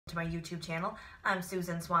to my YouTube channel. I'm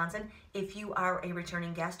Susan Swanson. If you are a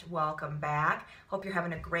returning guest, welcome back. Hope you're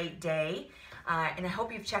having a great day. And I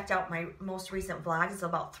hope you've checked out my most recent vlog. It's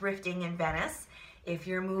about thrifting in Venice. If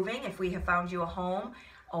you're moving, if we have found you a home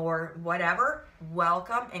or whatever,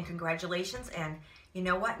 welcome and congratulations. And you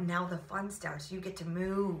know what? Now the fun starts. You get to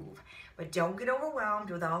move. But don't get overwhelmed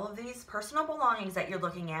with all of these personal belongings that you're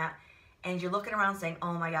looking at. And you're looking around saying,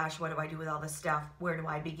 oh my gosh, what do I do with all this stuff? Where do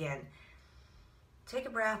I begin? Take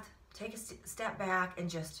a breath, take a step back, and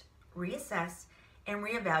just reassess and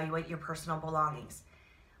reevaluate your personal belongings.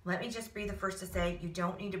 Let me just be the first to say, you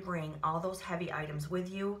don't need to bring all those heavy items with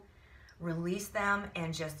you. Release them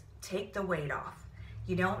and just take the weight off.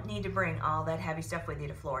 You don't need to bring all that heavy stuff with you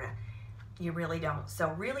to Florida. You really don't.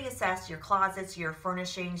 So really assess your closets, your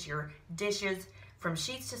furnishings, your dishes, from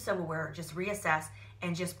sheets to silverware. Just reassess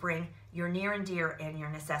and just bring your near and dear and your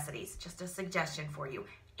necessities. Just a suggestion for you.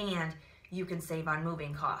 And you can save on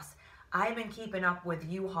moving costs. I've been keeping up with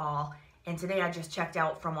U-Haul, and today I just checked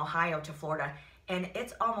out from Ohio to Florida, and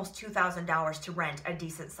it's almost $2,000 to rent a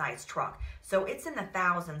decent sized truck. So it's in the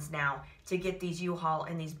thousands now to get these U-Haul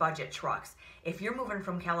and these budget trucks. If you're moving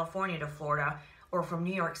from California to Florida or from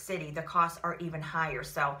New York City, the costs are even higher.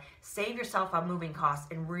 So save yourself on moving costs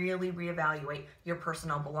and really reevaluate your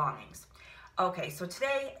personal belongings. Okay, so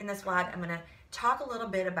today in this vlog, I'm gonna talk a little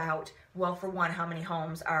bit about, well, for one, how many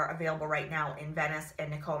homes are available right now in Venice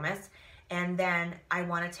and Nokomis. And then I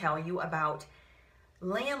want to tell you about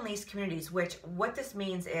land lease communities, which what this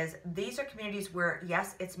means is these are communities where,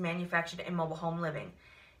 yes, it's manufactured and mobile home living.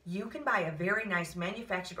 You can buy a very nice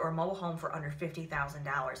manufactured or mobile home for under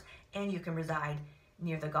 $50,000, and you can reside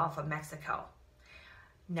near the Gulf of Mexico.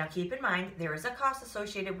 Now keep in mind, there is a cost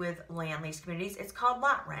associated with land lease communities. It's called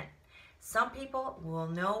lot rent. Some people will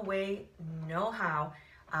no way, no how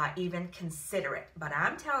even consider it. But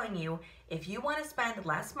I'm telling you, if you want to spend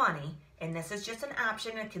less money, and this is just an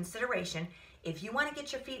option and consideration, if you want to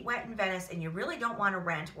get your feet wet in Venice and you really don't want to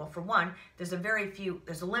rent, well, for one, there's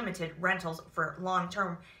a limited rentals for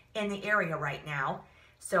long-term in the area right now.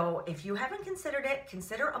 So if you haven't considered it,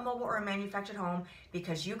 consider a mobile or a manufactured home,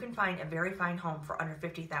 because you can find a very fine home for under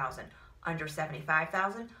 $50,000, under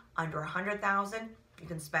 $75,000, under $100,000. You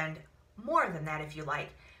can spend more than that if you like.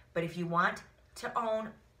 But if you want to own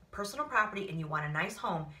personal property and you want a nice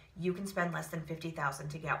home, you can spend less than $50,000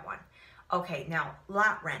 to get one. Okay, now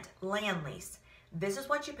lot rent, land lease. This is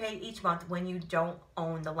what you pay each month when you don't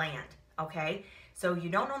own the land, okay? So you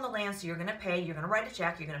don't own the land, so you're gonna pay, you're gonna write a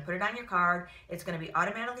check, you're gonna put it on your card, it's gonna be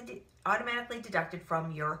automatically deducted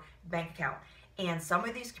from your bank account. And some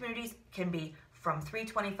of these communities can be from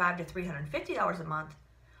 $325 to $350 a month,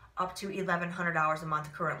 up to $1,100 a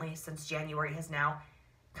month currently, since January has now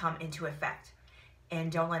come into effect. And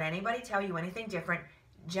don't let anybody tell you anything different.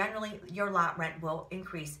 Generally, your lot rent will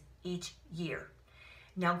increase each year.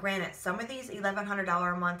 Now granted, some of these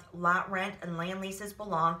 $1,100 a month lot rent and land leases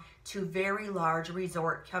belong to very large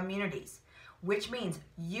resort communities, which means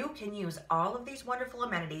you can use all of these wonderful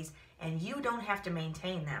amenities and you don't have to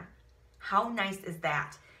maintain them. How nice is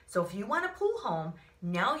that? So if you want a pool home,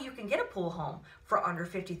 now you can get a pool home for under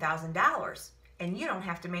 $50,000 and you don't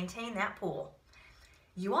have to maintain that pool.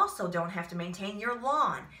 You also don't have to maintain your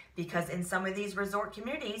lawn, because in some of these resort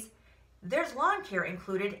communities, there's lawn care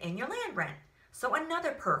included in your land rent. So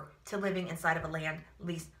another perk to living inside of a land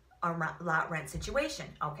lease or lot rent situation,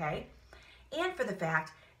 okay? And for the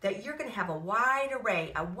fact that you're gonna have a wide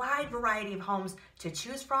variety of homes to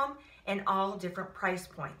choose from and all different price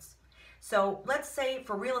points. So let's say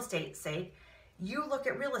for real estate's sake, you look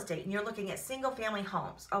at real estate and you're looking at single family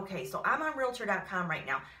homes. Okay, so I'm on realtor.com right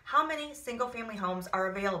now. How many single family homes are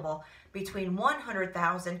available between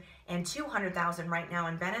 $100,000 and $200,000 right now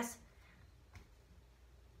in Venice?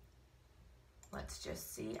 Let's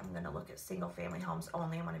just see. I'm going to look at single family homes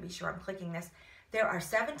only. I want to be sure I'm clicking this. There are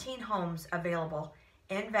 17 homes available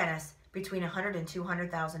in Venice between $100,000 and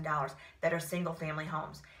 $200,000 that are single family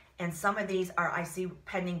homes. And some of these are, I see,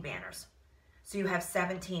 pending banners. So you have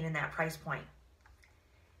 17 in that price point.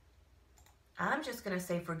 I'm just going to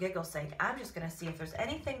say, for giggle's sake, I'm just going to see if there's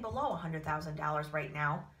anything below $100,000 right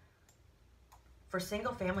now for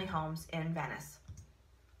single family homes in Venice.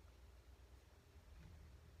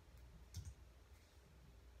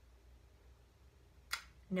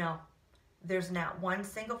 No, there's not one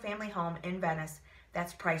single family home in Venice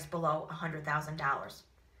that's priced below $100,000.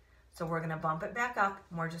 So we're going to bump it back up,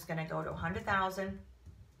 and we're just going to go to $100,000.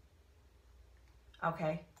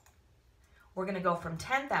 Okay. We're going to go from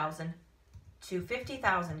 $10,000 to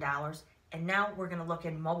 $50,000, and now we're going to look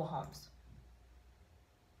in mobile homes.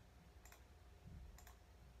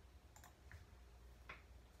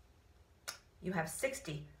 You have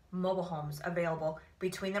 60 mobile homes available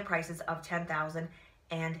between the prices of $10,000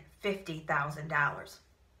 and $50,000.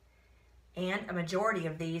 And a majority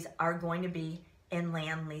of these are going to be in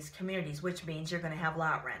land lease communities, which means you're going to have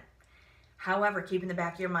lot rent. However, keep in the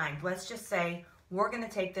back of your mind, let's just say we're going to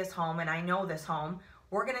take this home, and I know this home.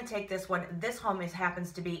 We're going to take this one. This home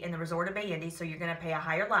happens to be in the resort of Bay Indy, so you're going to pay a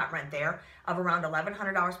higher lot rent there of around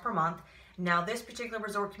 $1,100 per month. Now, this particular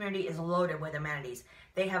resort community is loaded with amenities.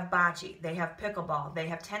 They have bocce, they have pickleball, they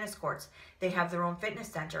have tennis courts, they have their own fitness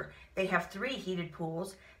center, they have 3 heated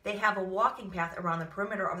pools, they have a walking path around the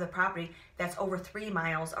perimeter of the property that's over 3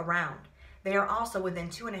 miles around. They are also within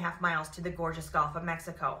 2.5 miles to the gorgeous Gulf of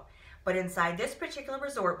Mexico. But inside this particular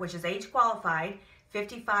resort, which is age qualified,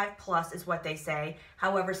 55 plus is what they say.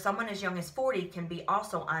 However, someone as young as 40 can be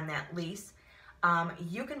also on that lease.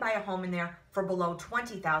 You can buy a home in there for below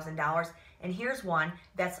 $20,000, and here's one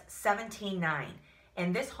that's $17,900.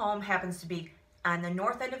 And this home happens to be on the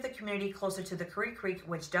north end of the community, closer to the Curry Creek,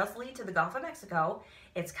 which does lead to the Gulf of Mexico.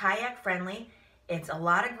 It's kayak friendly. It's a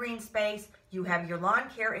lot of green space. You have your lawn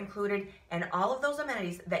care included, and all of those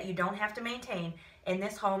amenities that you don't have to maintain. And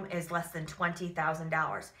this home is less than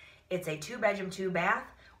 $20,000. It's a 2-bedroom, 2-bath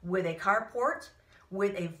with a carport,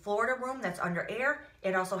 with a Florida room that's under air.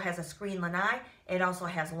 It also has a screen lanai. It also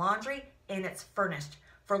has laundry, and it's furnished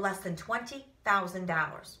for less than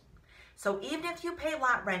 $20,000. So even if you pay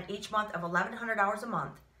lot rent each month of $1,100 a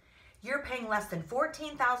month, you're paying less than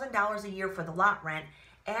 $14,000 a year for the lot rent,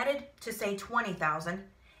 added to say $20,000,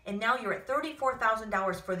 and now you're at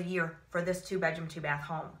 $34,000 for the year for this 2-bedroom, 2-bath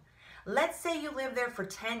home. Let's say you live there for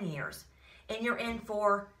 10 years, and you're in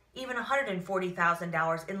for even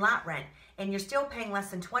 $140,000 in lot rent, and you're still paying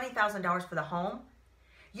less than $20,000 for the home.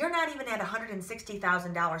 You're not even at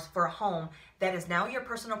 $160,000 for a home that is now your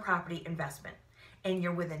personal property investment, and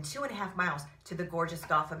you're within 2.5 miles to the gorgeous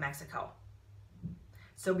Gulf of Mexico.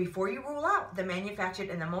 So before you rule out the manufactured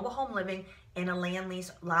and the mobile home living in a land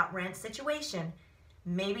lease lot rent situation,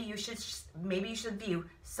 maybe you should view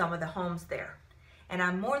some of the homes there. And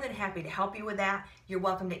I'm more than happy to help you with that. You're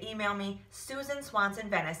welcome to email me,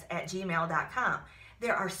 susanswansonvenice@gmail.com.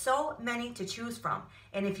 There are so many to choose from.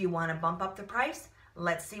 And if you want to bump up the price,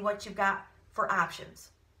 let's see what you've got for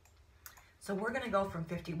options. So we're going to go from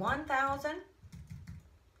 $51,000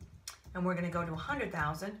 and we're going to go to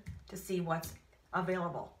 $100,000 to see what's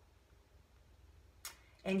available.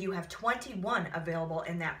 And you have 21 available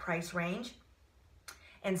in that price range.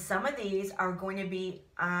 And some of these are going to be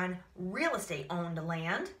on real estate owned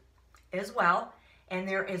land as well. And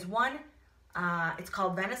there is one, it's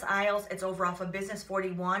called Venice Isles. It's over off of Business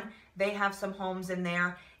 41. They have some homes in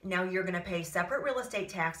there. Now you're going to pay separate real estate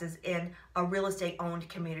taxes in a real estate owned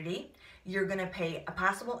community. You're going to pay a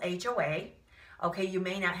possible HOA. Okay, you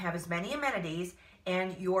may not have as many amenities,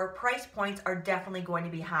 and your price points are definitely going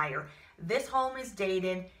to be higher. This home is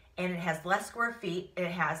dated, and it has less square feet.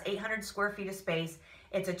 It has 800 square feet of space.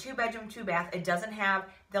 It's a 2-bedroom, 2-bath. It doesn't have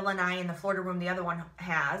the lanai and the Florida room the other one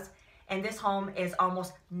has. And this home is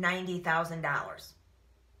almost $90,000.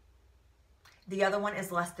 The other one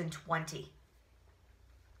is less than $20,000.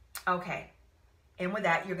 Okay. And with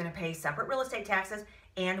that, you're going to pay separate real estate taxes.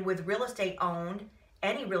 And with real estate owned,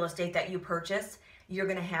 any real estate that you purchase, you're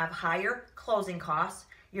going to have higher closing costs.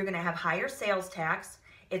 You're going to have higher sales tax.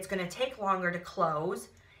 It's going to take longer to close.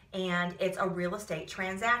 And it's a real estate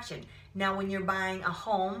transaction. Now, when you're buying a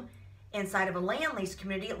home inside of a land lease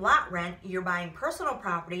community, lot rent, you're buying personal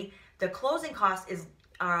property, the closing cost is,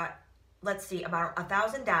 let's see, about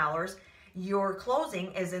 $1,000. Your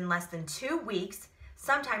closing is in less than 2 weeks.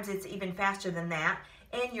 Sometimes it's even faster than that.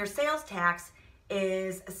 And your sales tax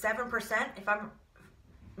is 7%. If I'm,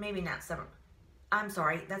 maybe not 7. I'm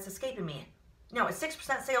sorry, that's escaping me. No, it's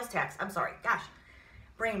 6% sales tax. I'm sorry, gosh,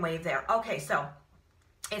 brainwave there. Okay, so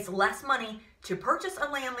it's less money to purchase a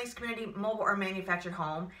land lease community, mobile or manufactured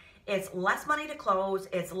home. It's less money to close.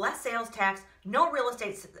 It's less sales tax, no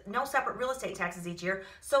separate real estate taxes each year.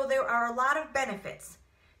 So there are a lot of benefits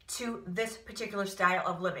to this particular style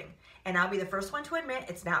of living. And I'll be the first one to admit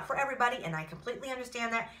it's not for everybody, and I completely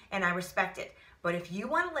understand that, and I respect it. But if you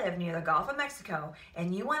want to live near the Gulf of Mexico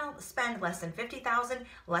and you want to spend less than $50,000,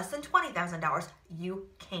 less than $20,000, you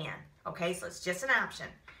can. Okay, so it's just an option.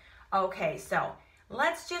 Okay, so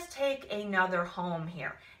let's just take another home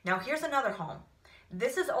here. Now here's another home.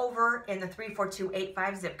 This is over in the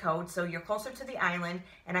 34285 zip code, so you're closer to the island,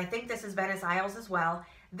 and I think this is Venice Isles as well.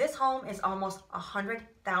 This home is almost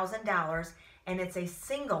 $100,000, and it's a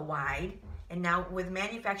single wide. And now with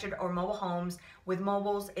manufactured or mobile homes, with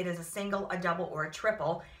mobiles, it is a single, a double, or a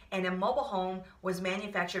triple. And a mobile home was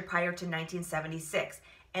manufactured prior to 1976.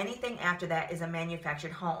 Anything after that is a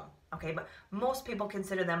manufactured home. Okay, but most people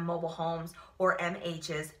consider them mobile homes or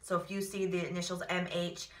MHs. So if you see the initials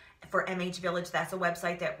MH for MH Village, that's a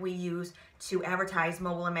website that we use to advertise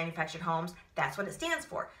mobile and manufactured homes. That's what it stands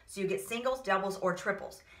for. So you get singles, doubles, or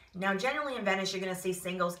triples. Now, generally in Venice, you're going to see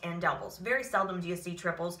singles and doubles. Very seldom do you see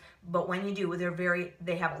triples, but when you do,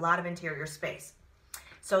 they have a lot of interior space.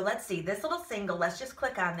 So let's see, this little single, let's just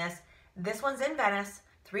click on this. This one's in Venice,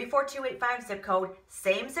 34285 zip code,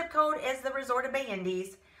 same zip code as the Resort Bay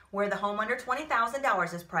Indies, where the home under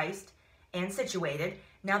 $20,000 is priced and situated.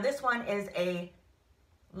 Now this one is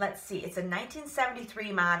let's see, it's a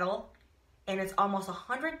 1973 model, and it's almost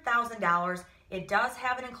 $100,000. It does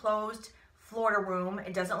have an enclosed Florida room.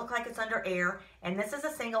 It doesn't look like it's under air, and this is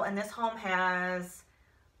a single, and this home has,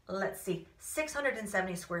 let's see,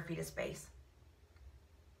 670 square feet of space,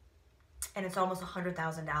 and it's almost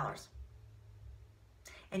 $100,000.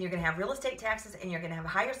 And you're going to have real estate taxes, and you're going to have a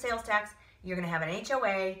higher sales tax, you're going to have an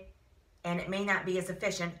HOA, and it may not be as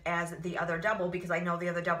efficient as the other double, because I know the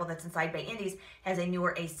other double that's inside Bay Indies has a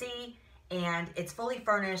newer AC, and it's fully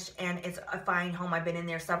furnished, and it's a fine home. I've been in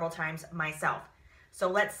there several times myself. So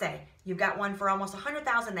let's say you've got one for almost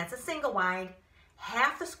 $100,000. That's a single wide,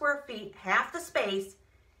 half the square feet, half the space,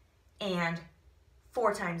 and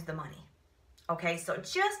 4 times the money. Okay, so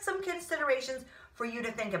just some considerations for you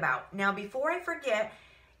to think about. Now, before I forget,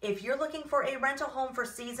 if you're looking for a rental home for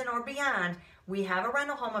season or beyond, we have a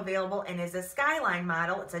rental home available, and is a Skyline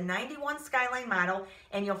model. It's a 91 Skyline model,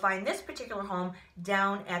 and you'll find this particular home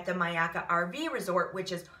down at the Mayaka RV Resort,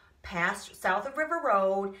 which is past south of River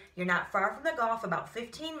Road. You're not far from the Gulf, about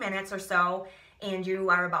 15 minutes or so, and you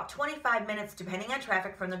are about 25 minutes, depending on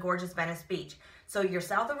traffic, from the gorgeous Venice Beach. So you're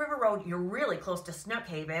south of River Road, you're really close to Snook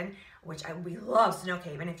Haven, which we love Snook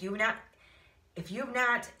Haven. If you've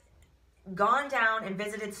not gone down and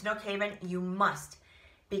visited Snook Haven, you must,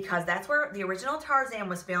 because that's where the original Tarzan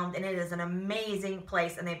was filmed, and it is an amazing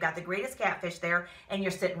place, and they've got the greatest catfish there, and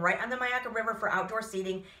you're sitting right on the Mayaka River for outdoor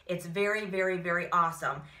seating. It's very, very, very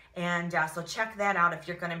awesome, and so check that out if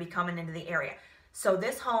you're going to be coming into the area. So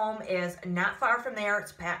this home is not far from there.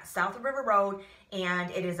 It's south of River Road,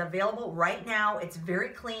 and it is available right now. It's very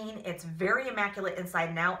clean. It's very immaculate inside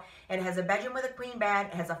and out. It has a bedroom with a queen bed.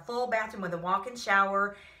 It has a full bathroom with a walk-in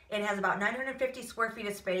shower. It has about 950 square feet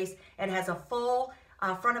of space. It has a full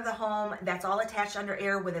front of the home that's all attached under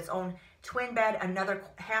air with its own twin bed, another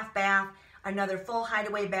half bath, another full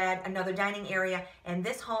hideaway bed, another dining area, and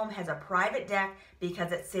this home has a private deck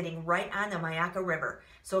because it's sitting right on the Mayaka River.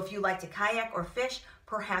 So if you like to kayak or fish,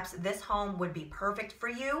 perhaps this home would be perfect for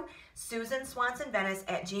you. Susan Swanson Venice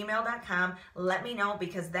at gmail.com. Let me know,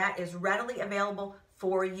 because that is readily available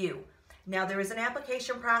for you. Now, there is an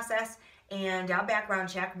application process and a background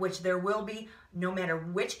check, which there will be no matter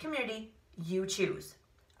which community you choose.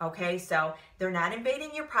 Okay, so they're not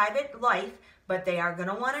invading your private life, but they are going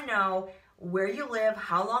to want to know where you live,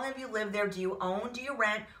 how long have you lived there, do you own, do you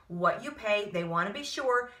rent, what you pay. They want to be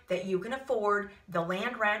sure that you can afford the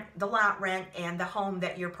land rent, the lot rent, and the home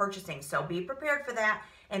that you're purchasing. So be prepared for that,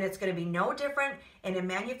 and it's going to be no different in a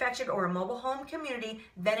manufactured or a mobile home community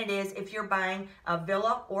than it is if you're buying a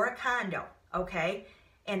villa or a condo, okay?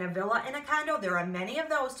 And a villa and a condo, there are many of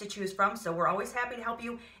those to choose from, so we're always happy to help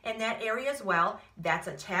you in that area as well. That's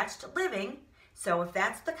attached living. So if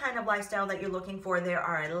that's the kind of lifestyle that you're looking for, there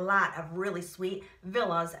are a lot of really sweet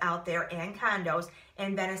villas out there and condos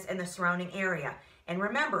in Venice and the surrounding area. And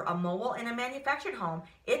remember, a mobile and a manufactured home,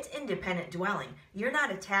 it's independent dwelling. You're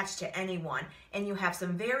not attached to anyone, and you have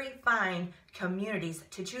some very fine communities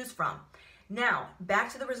to choose from. Now,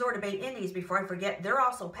 back to the Resort Bay Indies, before I forget, they're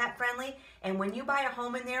also pet friendly, and when you buy a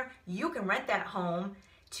home in there, you can rent that home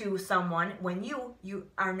to someone when you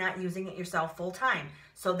are not using it yourself full time.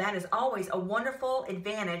 So that is always a wonderful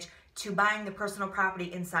advantage to buying the personal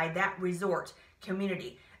property inside that resort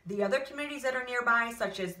community. The other communities that are nearby,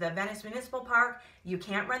 such as the Venice Municipal Park, you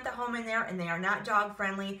can't rent the home in there, and they are not dog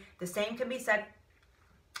friendly. The same can be said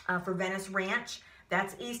for Venice Ranch.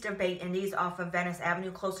 That's east of Bay Indies off of Venice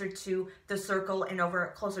Avenue, closer to the Circle and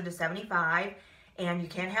over closer to 75. And you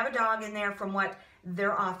can't have a dog in there from what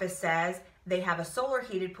their office says. They have a solar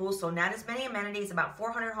heated pool, so not as many amenities, about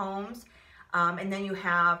 400 homes. And then you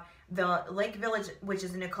have the Lake Village, which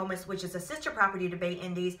is in Nokomis, which is a sister property to Bay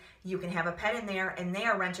Indies. You can have a pet in there, and they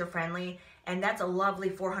are renter friendly. And that's a lovely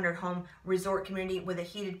 400 home resort community with a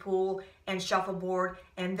heated pool and shuffleboard.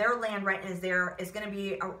 And their land rent is going to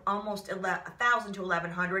be almost $1,000 to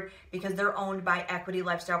 $1,100, because they're owned by Equity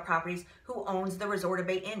Lifestyle Properties, who owns the Resort of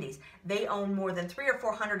Bay Indies. They own more than 300 or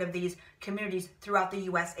 400 of these communities throughout the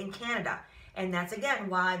U.S. and Canada. And that's, again,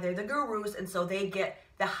 why they're the gurus, and so they get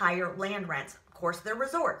the higher land rents. Of course, they're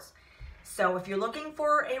resorts. So if you're looking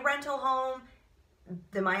for a rental home,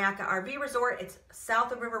 the Mayaka RV Resort, it's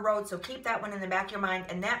south of River Road, so keep that one in the back of your mind,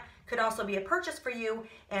 and that could also be a purchase for you.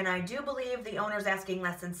 And I do believe the owner's asking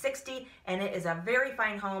less than $60,000, and it is a very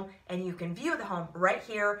fine home, and you can view the home right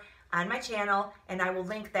here on my channel, and I will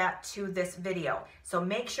link that to this video. So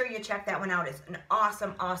make sure you check that one out. It's an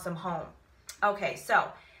awesome, awesome home. Okay, so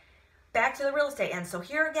back to the real estate end. So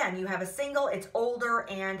here again, you have a single, it's older,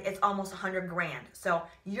 and it's almost 100 grand. So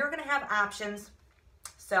you're gonna have options.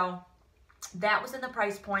 So that was in the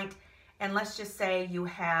price point, and let's just say you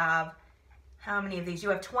have, how many of these? You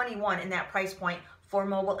have 21 in that price point for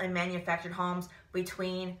mobile and manufactured homes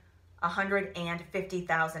between $100,000 and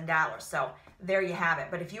 $50,000. So there you have it.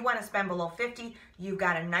 But if you want to spend below $50,000, you've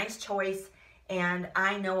got a nice choice. And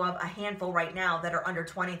I know of a handful right now that are under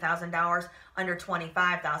 $20,000, under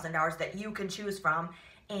 $25,000 that you can choose from.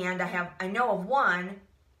 And I know of one.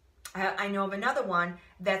 I know of another one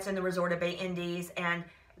that's in the Resort Bay Indies, and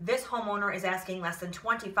this homeowner is asking less than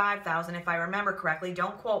 $25,000, if I remember correctly.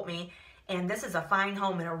 Don't quote me. And this is a fine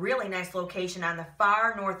home in a really nice location on the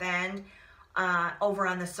far north end, over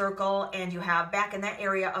on the Circle. And you have, back in that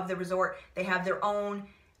area of the resort, they have their own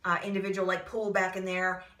individual like pool back in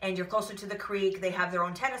there, and you're closer to the creek. They have their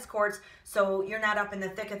own tennis courts, so you're not up in the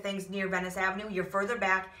thick of things near Venice Avenue. You're further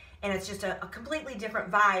back, and it's just a completely different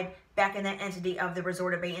vibe back in that entity of the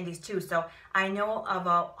Resort Bay Indies too. So I know of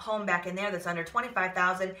a home back in there that's under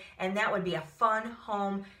 $25,000, and that would be a fun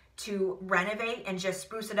home to renovate and just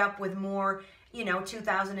spruce it up with more,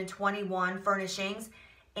 2021 furnishings.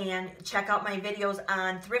 And check out my videos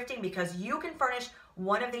on thrifting, because you can furnish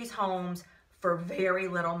one of these homes for very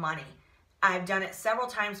little money. I've done it several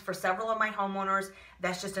times for several of my homeowners.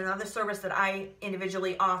 That's just another service that I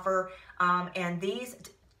individually offer. And these,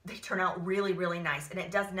 they turn out really, really nice, and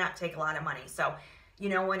it does not take a lot of money. So,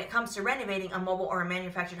 when it comes to renovating a mobile or a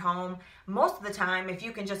manufactured home, most of the time, if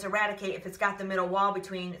you can just eradicate, if it's got the middle wall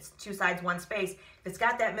between its two sides, one space, if it's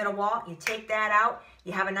got that middle wall, you take that out,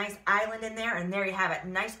 you have a nice island in there, and there you have it.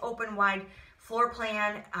 Nice open wide floor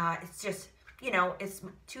plan. It's just, it's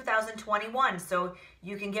 2021, so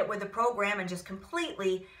you can get with the program and just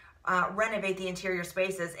completely renovate the interior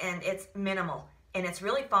spaces, and it's minimal, and it's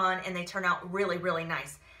really fun, and they turn out really, really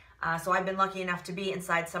nice. So I've been lucky enough to be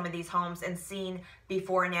inside some of these homes and seen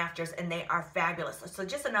before and afters, and they are fabulous. So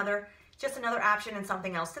just another option and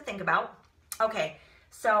something else to think about. Okay,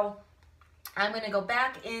 so I'm going to go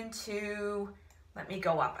back into, let me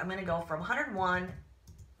go up. I'm going to go from 101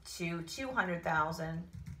 to 200,000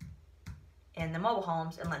 in the mobile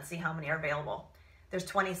homes, and let's see how many are available. There's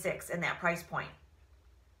 26 in that price point.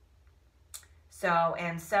 So,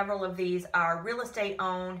 and several of these are real estate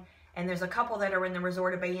owned, and there's a couple that are in the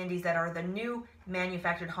Resort Bay Indies that are the new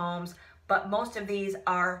manufactured homes, but most of these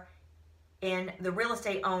are in the real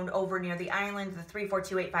estate owned over near the island, the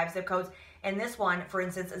 34285 zip codes. And this one, for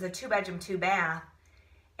instance, is a 2-bedroom, 2-bath,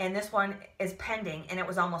 and this one is pending, and it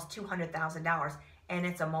was almost $200,000, and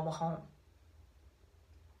it's a mobile home.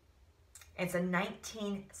 It's a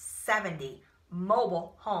 1970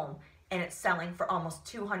 mobile home, and it's selling for almost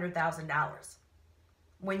 $200,000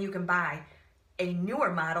 when you can buy a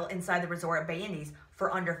newer model inside the Resort Bay Indies for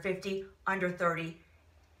under 50, under 30.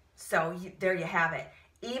 So there you have it.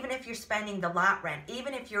 Even if you're spending the lot rent,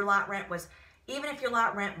 even if your lot rent was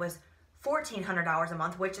 $1,400 a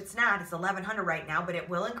month, which it's not, it's $1,100 right now, but it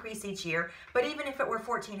will increase each year. But even if it were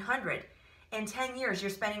 $1,400, in 10 years,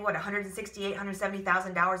 you're spending what, $168,000,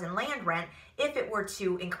 $170,000 in land rent if it were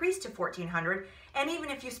to increase to $1,400. And even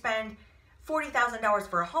if you spend $40,000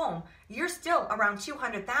 for a home, you're still around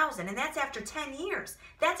 $200,000, and that's after 10 years.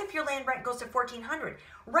 That's if your land rent goes to $1,400.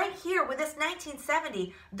 Right here with this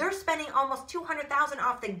 1970, they're spending almost $200,000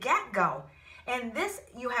 off the get-go. And this,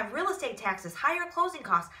 you have real estate taxes, higher closing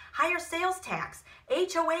costs, higher sales tax,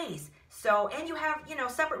 HOAs. So, and you have,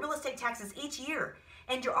 separate real estate taxes each year,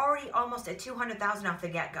 and you're already almost at $200,000 off the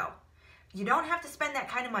get-go. You don't have to spend that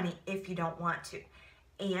kind of money if you don't want to.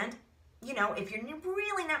 And if you're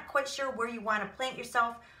really not quite sure where you want to plant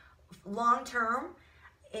yourself long term,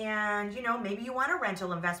 and maybe you want a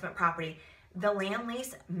rental investment property, the land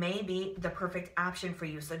lease may be the perfect option for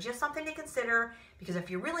you. So just something to consider, because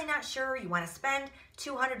if you're really not sure, you want to spend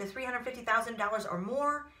 $200,000 to $350,000 or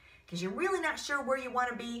more, because you're really not sure where you want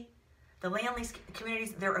to be, the land lease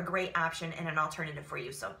communities, they're a great option and an alternative for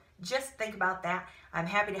you. So just think about that. I'm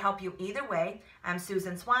happy to help you either way. I'm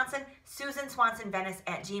Susan Swanson,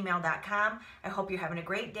 SusanSwansonVenice@gmail.com. I hope you're having a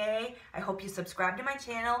great day. I hope you subscribe to my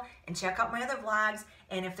channel and check out my other vlogs.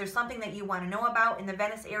 And if there's something that you want to know about in the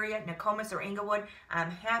Venice area, Nokomis or Englewood,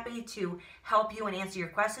 I'm happy to help you and answer your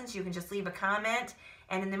questions. You can just leave a comment.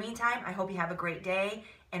 And in the meantime, I hope you have a great day.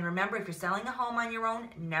 And remember, if you're selling a home on your own,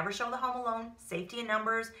 never show the home alone. Safety in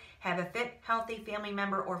numbers. Have a fit, healthy family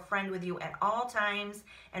member or friend with you at all times.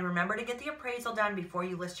 And remember to get the appraisal done before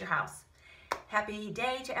you list your house. Happy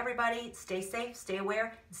day to everybody. Stay safe, stay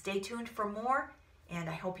aware, and stay tuned for more. And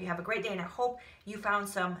I hope you have a great day, and I hope you found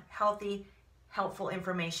some healthy, helpful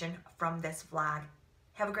information from this vlog.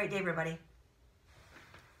 Have a great day, everybody.